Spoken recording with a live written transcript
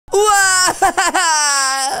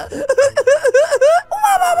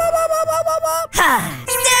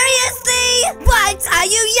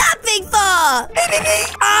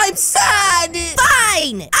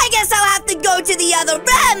guess I'll have to go to the other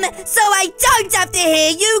room so I don't have to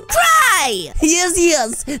hear you cry.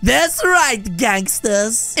 Yes, that's right,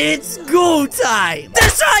 gangsters. It's go time.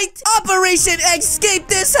 That's right. Operation Escape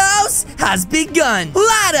This House has begun.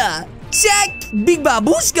 Ladder, check. Big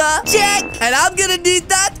babushka, check. And I'm gonna need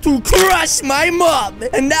that to crush my mom.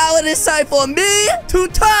 And now it is time for me to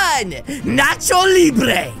turn Nacho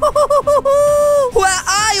Libre. Where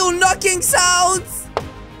are you, knocking sounds?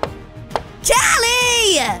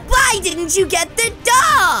 Callie! Why didn't you get the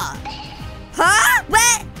door? Huh?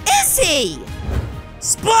 Where is he?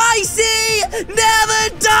 Spicy never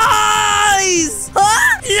dies!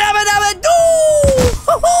 Huh? Never do!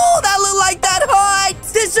 That looked like that hurt!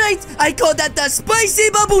 That's right, I call that the spicy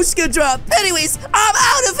babushka drop. Anyways, I'm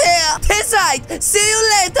out of here! That's right, see you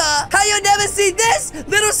later! How you never see this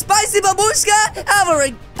little spicy babushka ever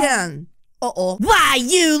again? Uh-oh. Why,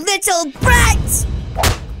 you little brat!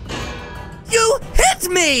 You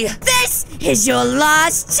hit me! This is your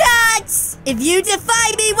last chance! If you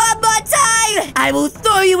defy me one more time, I will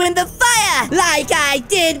throw you in the fire like I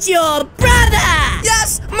did your brother!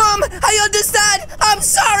 Yes, Mom, I understand! I'm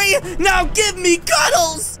sorry! Now give me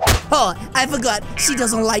cuddles! Oh, I forgot. She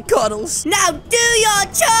doesn't like cuddles. Now do your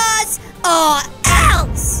chores or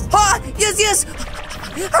else! Yes.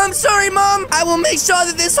 I'm sorry, Mom. I will make sure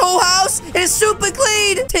that this whole house is super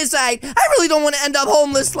clean. This I really don't want to end up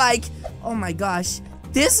homeless like... Oh my gosh.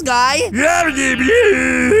 This guy? Yeah,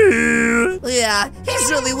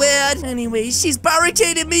 he's really weird. Anyways, she's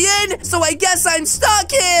barricaded me in, so I guess I'm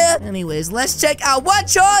stuck here. Anyways, let's check out what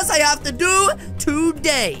chores I have to do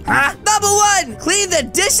today. Number 1, clean the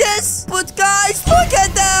dishes. But guys, look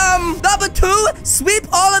at them. Number 2, sweep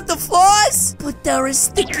all of the floors. But there is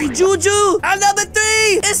sticky juju. And number 3,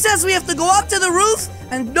 it says we have to go up to the roof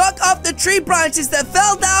and knock off the tree branches that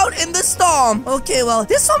fell down in the storm. Okay, well,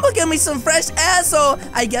 this one will give me some fresh air, so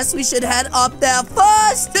I guess we should head up there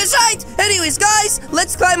first. That's right. Anyways, guys,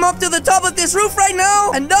 let's climb up to the top of this roof right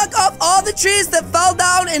now and knock off all the trees that fell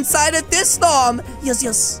down inside of this storm.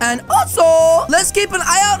 Yes. And also, let's keep an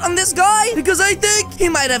eye out on this guy because I think he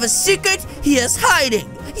might have a secret he is hiding.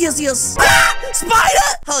 Yes. Spider!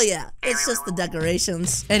 Hell yeah, it's just the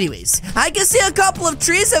decorations. Anyways, I can see a couple of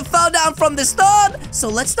trees that fell down from the storm, so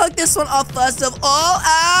let's knock this one off first of all,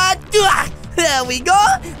 and there we go.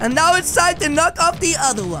 And now it's time to knock off the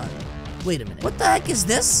other one. Wait a minute, what the heck is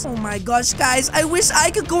this? Oh my gosh, guys, I wish I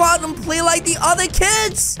could go out and play like the other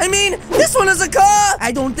kids. I mean, this one is a car.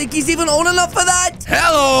 I don't think he's even old enough for that.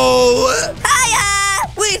 Hello! Hiya!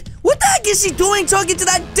 Wait, what the heck is she doing talking to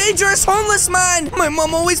that dangerous homeless man? My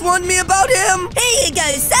mom always warned me about him. Here you go,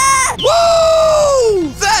 sir.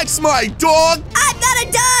 Whoa! That's my dog. I'm not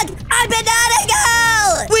a dog. I'm Banana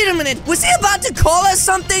Girl. Wait a minute, was he about to call us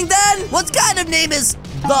something then? What kind of name is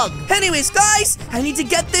Bug? Anyways, guys, I need to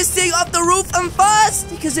get this thing off the roof and fast,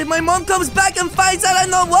 because if my mom comes back and finds out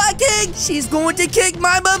I'm not working, she's going to kick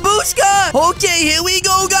my babushka. Okay, here we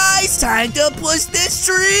go, guys. Time to push this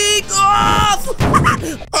tree off.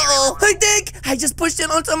 Uh-oh, I think I just pushed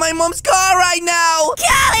it onto my mom's car right now.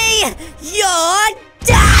 Callie, you're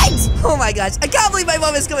dead. Oh my gosh, I can't believe my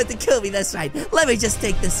mom is going to kill me. That's right. Let me just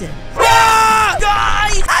take this in.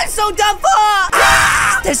 Guys, I'm so done for.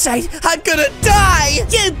 That's right, I'm gonna die.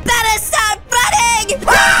 You better start running.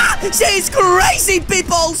 She's crazy,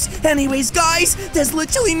 peoples. Anyways, guys, there's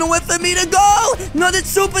literally nowhere for me to go. Not at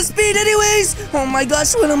super speed anyways. Oh my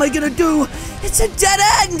gosh, what am I gonna do? It's a dead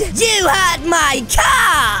end. You hurt my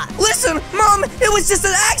car. Listen, Mom, it was just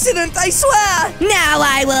an accident, I swear. Now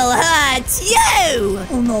I will hurt you.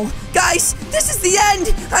 Oh no, guys, this is the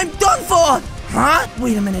end. I'm done for. Huh?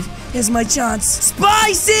 Wait a minute. Here's my chance.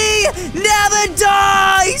 Spicy never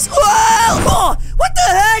dies! Whoa! Oh, what the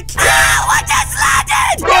heck? What just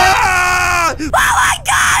landed? Ah! Oh my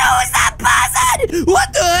god, who's that person?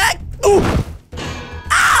 What the heck? Ooh.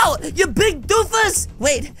 Ow! You big doofus!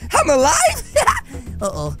 Wait, I'm alive?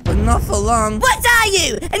 Uh-oh, but not for long. What are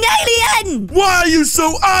you? An alien? Why are you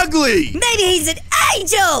so ugly? Maybe he's an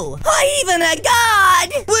angel or even a god.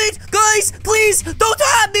 Wait, guys, please don't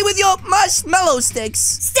hurt me with your marshmallow sticks.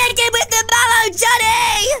 Stick it with the mallow,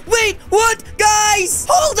 Johnny. Wait, what? Guys,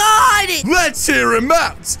 hold on. Let's hear him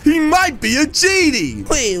out. He might be a genie.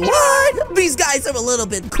 Wait, what? These guys are a little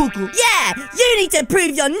bit cuckoo. Yeah, you need to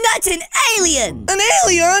prove you're not an alien. An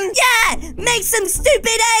alien? Yeah, make some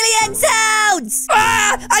stupid alien sounds.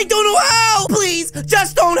 I don't know how. Please,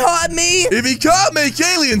 just don't hurt me. If he can't make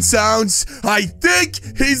alien sounds, I think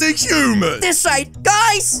he's a human. That's right.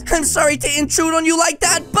 Guys, I'm sorry to intrude on you like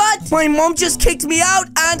that, but my mom just kicked me out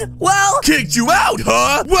and, well... Kicked you out,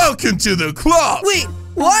 huh? Welcome to the club. Wait,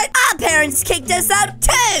 What? Our parents kicked us out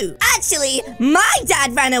too. Actually, my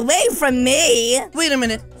dad ran away from me. Wait a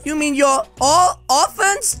minute. You mean you're all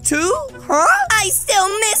orphans too? Huh? I still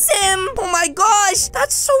miss him. Oh my gosh,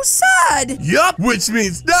 that's so sad. Yup, which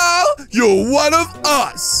means now you're one of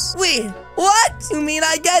us. Wait, what? You mean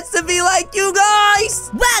I get to be like you guys?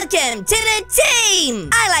 Welcome to the team.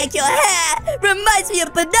 I like your hair. Reminds me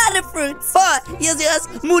of banana fruits. Yes,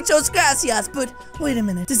 muchos gracias. But wait a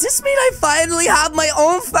minute. Does this mean I finally have my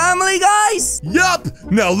own family, guys? Yup,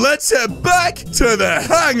 now let's head back to the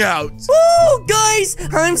hangout. Woo, guys,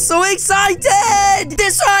 I'm so excited.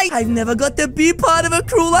 That's right. I've never got to be part of a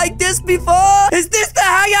crew like this before. Is this the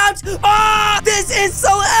hangout? Oh, this is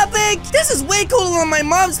so epic. This is way cooler than my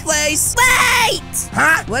mom's place. Wait!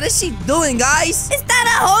 Huh? What is she doing, guys? Is that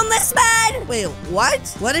a homeless man? Wait, what?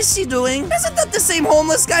 What is she doing? Isn't that the same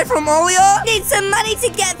homeless guy from earlier? Need some money to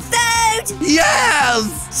get food?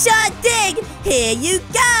 Yes! Sure thing. Here you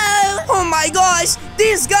go. Oh my gosh,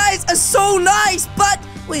 these guys are so nice, but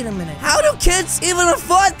wait a minute. How do kids even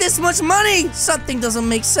afford this much money? Something doesn't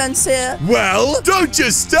make sense here. Well, don't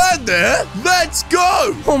just stand there. Let's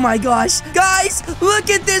go. Oh my gosh. Guys, look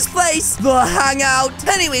at this place. The hangout.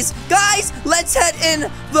 Anyways, guys, let's head in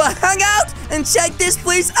the hangout and check this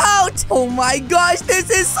place out. Oh my gosh, this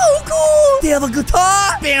is so cool. They have a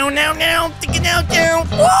guitar.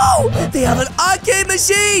 Whoa! They have an arcade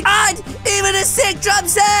machine and even a sick drum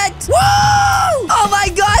set. Whoa! Oh my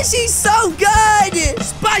gosh, he's so good.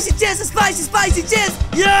 Spicy chips.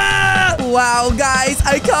 Yeah! Wow, guys,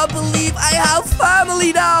 I can't believe I have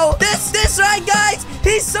family now. This right, guys?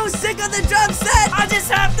 He's so sick of the drum set. I just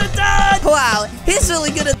have to dance. Wow, he's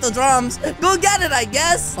really good at the drums. Go get it, I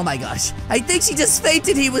guess. Oh my gosh, I think she just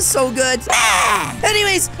fainted. He was so good.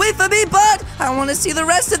 Anyways, wait for me, bud. I want to see the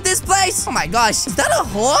rest of this place. Oh my gosh, is that a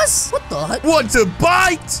horse? What the heck? Want to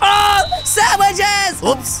bite? Oh, sandwiches!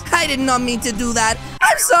 Oops, I did not mean to do that.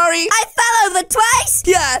 I'm sorry. I fell over twice.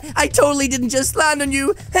 Yeah, I totally didn't just land on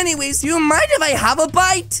you. Anyways, do you mind if I have a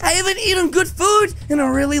bite? I haven't eaten good food in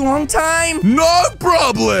a really long time. No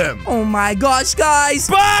problem. Oh my gosh, guys.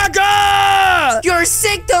 Burger! You're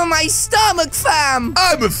sick to my stomach, fam.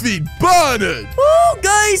 I'm a feed Bernard. Oh,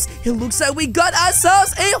 guys, it looks like we got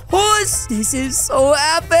ourselves a horse. This is so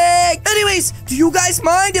epic. Anyways, do you guys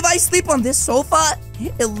mind if I sleep on this sofa?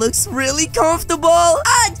 It looks really comfortable.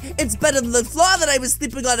 And it's better than the floor that I was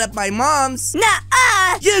sleeping on at my mom's.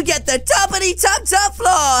 Nuh-uh. You get the toppity top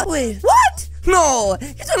floor. Wait, what? No,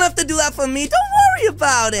 you don't have to do that for me. Don't worry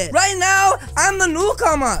about it. Right now, I'm the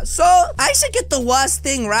newcomer, so I should get the worst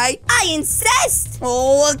thing, right? I insist.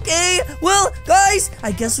 Oh, okay. Well, guys,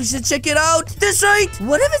 I guess we should check it out. That's right.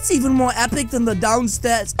 What if it's even more epic than the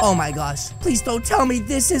downstairs? Oh my gosh. Please don't tell me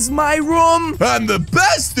this is my room. And the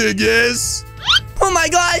best thing is... Oh my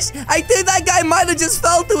gosh, I think that guy might have just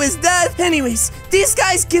fell to his death. Anyways, these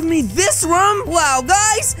guys give me this room? Wow,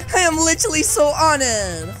 guys, I am literally so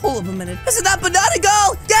honored. Hold up a minute. Isn't that banana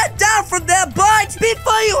girl? Get down from there, bud,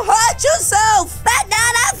 before you hurt yourself.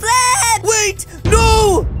 Banana flip. Wait,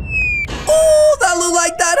 no. Oh, that looked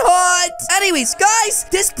like that hurt. Anyways, guys,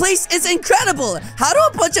 this place is incredible. How do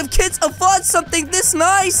a bunch of kids afford something this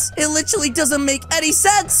nice? It literally doesn't make any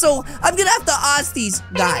sense, so I'm gonna have to ask these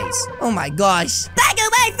guys. Oh my gosh. Back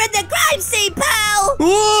away from the crime scene, pal.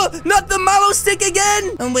 Oh, not the mallow stick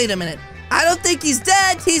again. And wait a minute. I don't think he's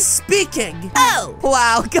dead. He's speaking. Oh.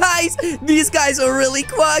 Wow, guys. These guys are really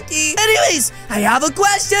quirky. Anyways, I have a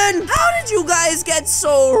question. How did you guys get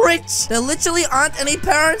so rich? There literally aren't any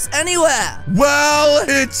parents anywhere. Well,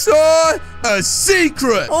 it's a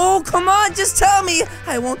secret. Oh, come on. Just tell me.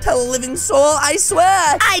 I won't tell a living soul. I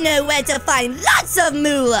swear. I know where to find lots of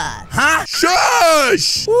moolah. Huh?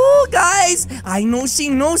 Shush! Ooh, guys. I know she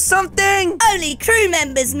knows something. Only crew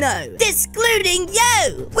members know, excluding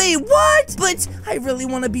you. Wait, what? But I really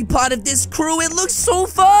want to be part of this crew. It looks so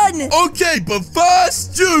fun. Okay, but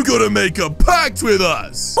first, you gotta make a pact with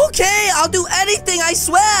us. Okay, I'll do anything, I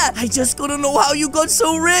swear. I just gotta know how you got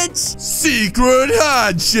so rich. Secret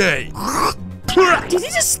handshake. Did he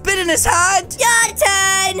just spit in his hand? Your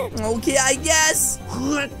turn. Okay, I guess.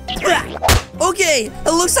 Okay,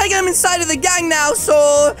 it looks like I'm inside of the gang now,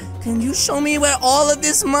 so can you show me where all of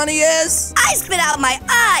this money is? I spit out my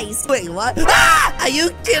eyes. Wait, what? Ah! Are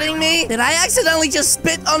you kidding me? Did I accidentally just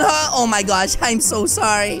spit on her? Oh my gosh, I'm so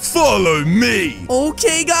sorry. Follow me.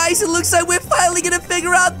 Okay, guys, it looks like we're finally gonna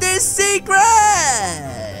figure out this secret.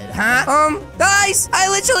 Huh? Guys, I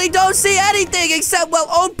literally don't see anything except, well,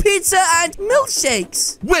 old pizza and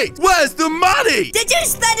milkshakes. Wait, where's the money? Did you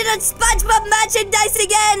spend it on SpongeBob merchandise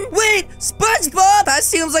again? Wait, SpongeBob? That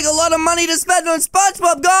seems like a lot of money to spend on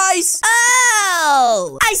SpongeBob, guys.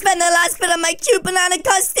 Oh! I spent the last bit on my cute banana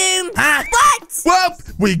costume. Huh? What? Well,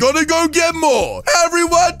 we gotta go get more.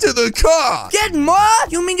 Everyone to the car. Get more?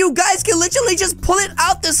 You mean you guys can literally just pull it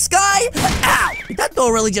out the sky? Ow! Did that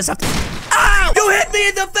door really just have to... Ow! You hit me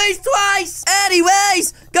in the face twice!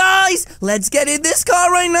 Anyways, guys, let's get in this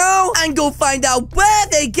car right now and go find out where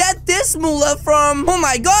they get this moolah from. Oh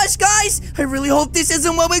my gosh, guys! I really hope this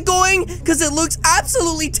isn't where we're going, because it looks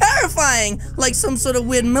absolutely terrifying, like some sort of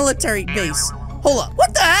weird military base. Hold up.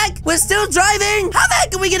 What the heck? We're still driving? How the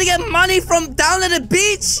heck are we gonna get money from down at the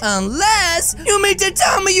beach? Unless you mean to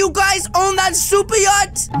tell me you guys own that super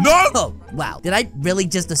yacht? No. Oh, wow. Did I really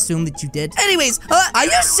just assume that you did? Anyways, are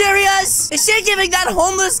you serious? Is she giving that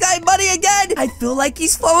homeless guy money again? I feel like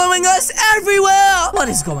he's following us everywhere. What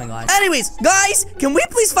is going on? Anyways, guys, can we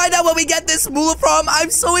please find out where we get this moolah from? I'm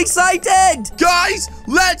so excited. Guys,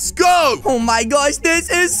 let's go. Oh my gosh, this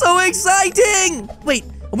is so exciting. Wait.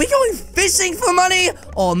 Are we going fishing for money?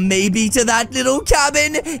 Or maybe to that little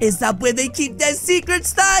cabin? Is that where they keep their secret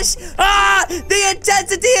stash? Ah! The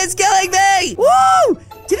intensity is killing me! Woo!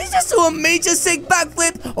 Did he just do a major sick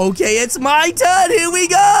backflip? Okay, it's my turn. Here we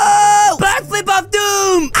go! Backflip of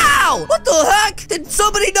doom! Ow! What the heck? Did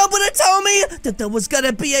somebody know to tell me that there was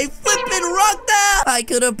gonna be a flipping rock there? I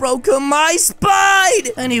could have broken my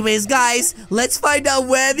spine! Anyways, guys, let's find out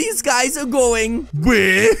where these guys are going.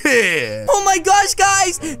 We're here. Oh my gosh,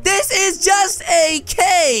 guys! This is just a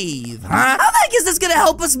cave! Huh? How the heck is this gonna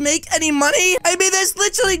help us make any money? I mean, there's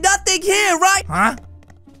literally nothing here, right? Huh?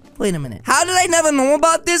 Wait a minute. How did I never know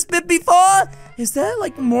about this bit before? Is there,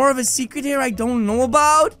 like, more of a secret here I don't know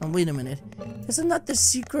about? Oh, wait a minute. Isn't that the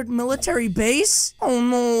secret military base? Oh,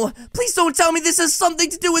 no. Please don't tell me this has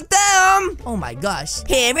something to do with them! Oh, my gosh.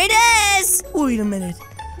 Here it is. Wait a minute.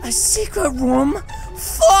 A secret room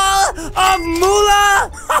full of moolah!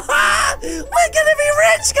 We're gonna be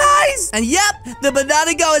rich, guys! And yep, the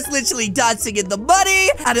banana girl is literally dancing in the money,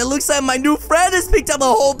 and it looks like my new friend has picked up a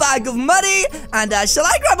whole bag of money. And shall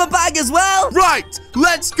I grab a bag as well? Right,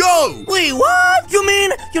 let's go. Wait, what? You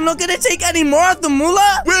mean you're not gonna take any more of the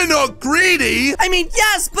moolah? We're not greedy. I mean,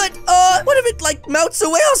 yes, but what if it like melts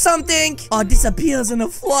away or something? Or disappears in a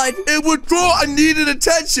flood? It would draw unneeded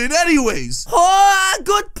attention anyways. Oh,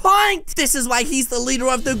 good point. This is why he's the leader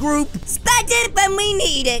of the group. Spend it when we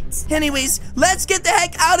need it. Anyways, let's get the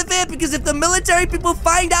heck out of here, because if the military people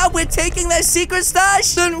find out we're taking their secret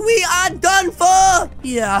stash, then we are done for.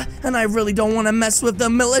 Yeah, and I really don't want to mess with the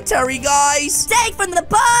military guys. Take from the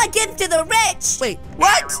poor, give to the rich. Wait,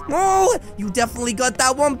 what? No, you definitely got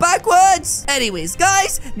that one backwards. Anyways,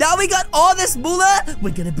 guys, now we got all this moolah,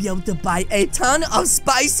 we're gonna be able to buy a ton of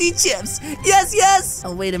spicy chips. Yes, yes.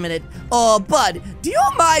 Oh, wait a minute. Oh, bud, do you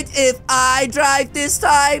mind if I drive this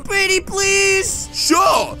time? Pretty please?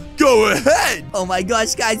 Sure, go ahead. Oh my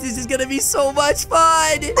gosh, guys, this is gonna be so much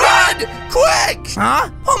fun. Run, quick. Huh?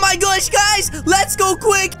 Oh my gosh, guys, let's go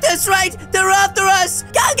quick. That's right, they're after us.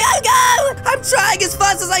 Go, go, go. I'm trying as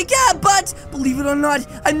fast as I can, but believe it or not,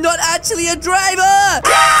 I'm not actually a driver.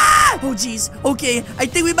 Ah! Oh, jeez. Okay, I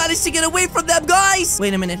think we managed to get away from them, guys.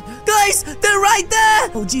 Wait a minute. Guys, they're right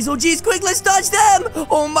there. Oh, jeez, quick, let's dodge them.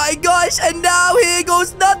 Oh my gosh, and now here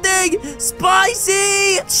goes nothing.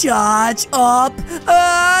 Spicy. Charge up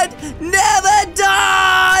and never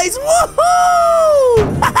dies.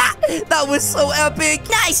 Woohoo! That was so epic.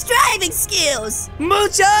 Nice driving skills.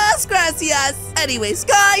 Muchas gracias. Anyways,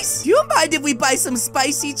 guys, do you mind if we buy some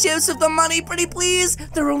spicy chips with the money, pretty please?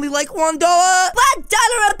 They're only like $1. $1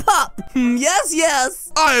 a pop. Yes,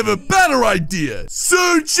 yes. I have a better idea.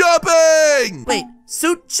 Suit shopping. Wait,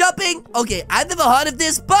 suit shopping? Okay, I've never heard of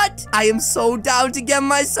this, but I am so down to get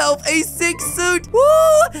myself a sick suit.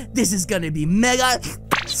 Woo! This is gonna be mega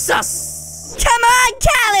sus. Come on,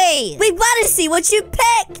 Callie! We want to see what you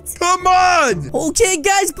picked! Come on! Okay,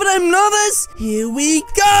 guys, but I'm nervous. Here we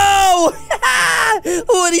go!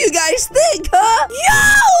 What do you guys think, huh?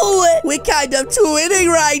 Yo! We're kind of twinning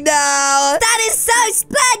right now. That is so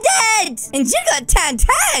splendid! And you got tan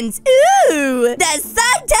tans! Ooh! That's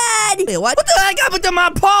so tan! Wait, what? What the heck happened to my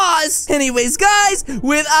paws? Anyways, guys,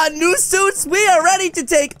 with our new suits, we are ready to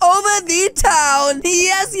take over the town.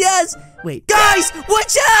 Yes, yes. Wait, guys,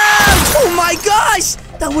 watch out! Oh my gosh!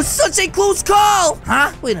 That was such a close call!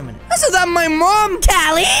 Huh? Wait a minute. Isn't that my mom?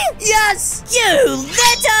 Callie? Yes! You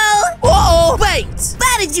little! Uh-oh! Wait!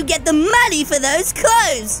 Where did you get the money for those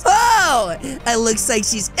clothes? Oh! It looks like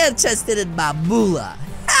she's interested in my moolah.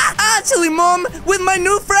 Actually, Mom, with my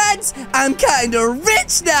new friends, I'm kinda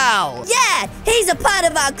rich now. Yeah, he's a part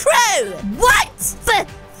of our crew. What? For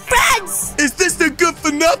friends? Is this the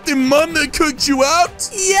good-for-nothing mom that cooked you out?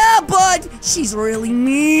 Yeah, bud. She's really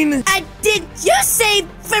mean. And did you say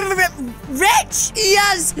rich?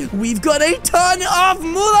 Yes, we've got a ton of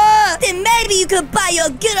moolah. Then maybe you could buy your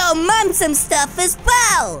good old mom some stuff as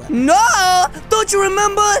well. No, don't you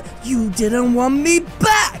remember? You didn't want me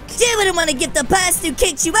back. You wouldn't want to give the person who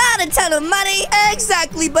kicked you out a ton of money.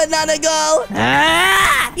 Exactly, Banana Girl.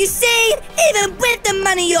 Ah! You see, even with the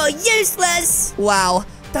money, you're useless. Wow,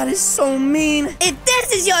 that is so mean. If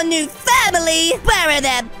this is your new family, where are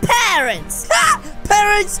their parents? Ha!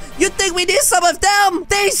 Parents, you think we need some of them?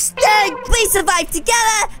 They stink. We survived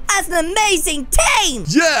together as an amazing team.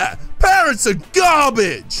 Yeah, parents are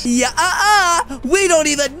garbage. Yeah, we don't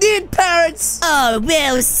even need parents. Oh,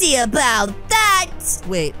 we'll see about that.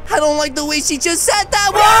 Wait, I don't like the way she just said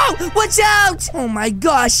that. Whoa, watch out. Oh my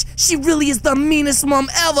gosh, she really is the meanest mom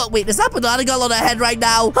ever. Wait, is that Banana Girl on her head right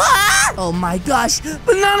now? Huh? Oh my gosh,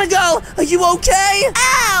 Banana Girl, are you okay?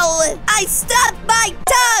 Ow! I stubbed my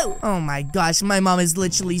toe. Oh my gosh, my mom is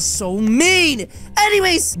literally so mean.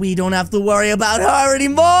 Anyways, we don't have to worry about her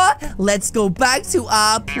anymore. Let's go back to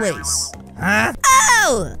our place. Huh?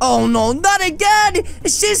 Oh! Oh no, not again!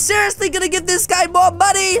 Is she seriously gonna give this guy more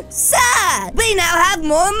money? Sir, we now have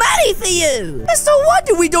more money for you. So what?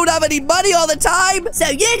 We don't have any money all the time? So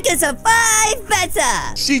you can survive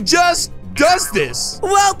better. She just does this.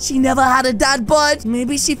 Well, she never had a dad, but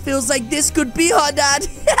maybe she feels like this could be her dad.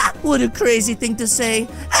 What a crazy thing to say.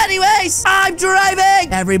 Anyways, I'm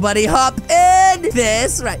driving. Everybody hop in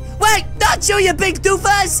this. Right. Wait, not you, you big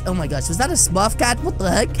doofus. Oh my gosh, was that a Smurf cat? What the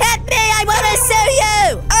heck? Hit me, I want to sue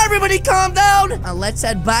you. Everybody calm down. And let's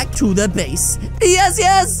head back to the base. Yes,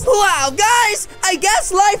 yes. Wow, guys, I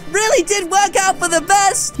guess life really did work out for the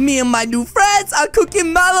best. Me and my new friends are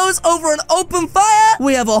cooking mallows over an open fire.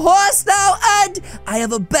 We have a horse now, and I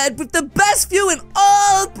have a bed with the best view in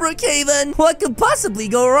all of Brookhaven. What could possibly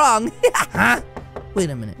go wrong? Huh? Wait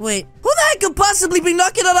a minute. Wait, who the heck could possibly be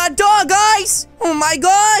knocking on our door, guys? Oh my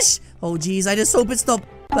gosh. Oh, geez, I just hope it's not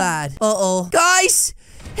bad. Uh-oh. Guys,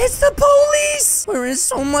 it's the police. We're in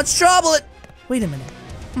so much trouble. Wait a minute.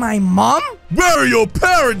 My mom? Where are your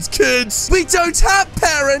parents, kids? We don't have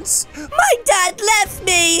parents. My dad left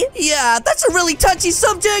me. Yeah, that's a really touchy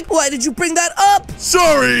subject. Why did you bring that up?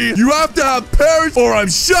 Sorry, you have to have parents or I'm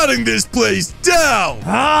shutting this place down.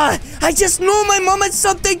 I just knew my mom had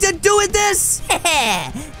something to do with this.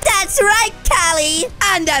 That's right, Callie.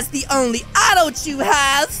 And as the only adult you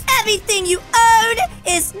have. Everything you own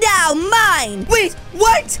is now mine. Wait,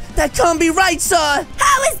 what? That can't be right, sir.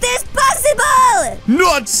 How is this possible?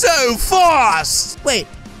 Not so fast. Wait,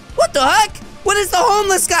 what the heck? What is the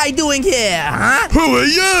homeless guy doing here, huh? Who are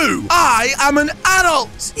you? I am an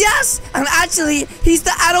adult. Yes, and actually, he's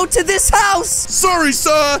the adult to this house. Sorry,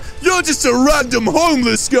 sir. You're just a random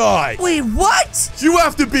homeless guy. Wait, what? You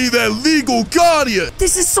have to be their legal guardian.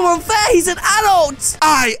 This is so unfair. He's an adult.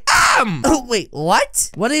 I am. Oh, wait,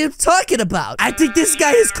 what? What are you talking about? I think this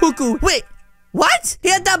guy is cuckoo. Wait. What? He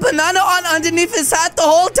had that banana on underneath his hat the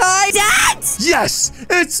whole time? Dad? Yes,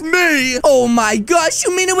 it's me. Oh my gosh,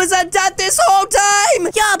 you mean it was our dad this whole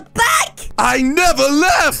time? You're back? I never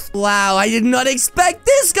left. Wow, I did not expect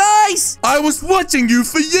this, guys. I was watching you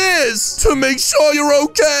for years to make sure you're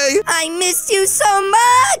okay. I missed you so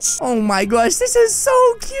much. Oh my gosh, this is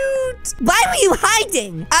so cute. Why were you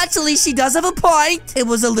hiding? Actually, she does have a point. It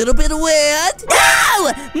was a little bit weird.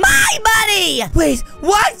 No! My money! Wait,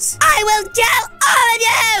 what? I will tell all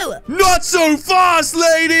of you! Not so fast,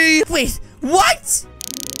 lady. Wait, what?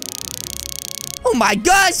 Oh my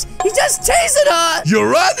gosh, he just tased her.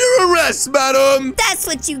 You're under arrest, madam. That's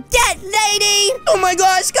what you get, lady! Oh my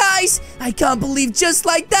gosh, guys, I can't believe just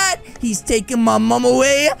like that, he's taking my mom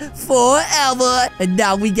away forever. And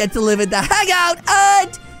now we get to live in the hangout,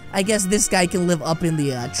 and I guess this guy can live up in the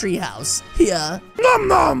treehouse here. Nom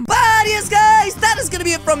nom. But yes, guys, that is gonna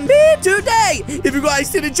be it from me today. If you guys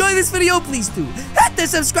did enjoy this video, please do hit the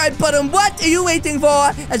subscribe button. What are you waiting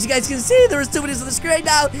for? As you guys can see, there is 2 videos on the screen right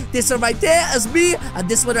now. This one right there is me, and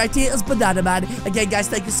this one right here is Banana Man. Again, guys,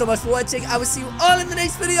 thank you so much for watching. I will see you all in the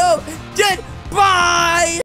next video. Goodbye.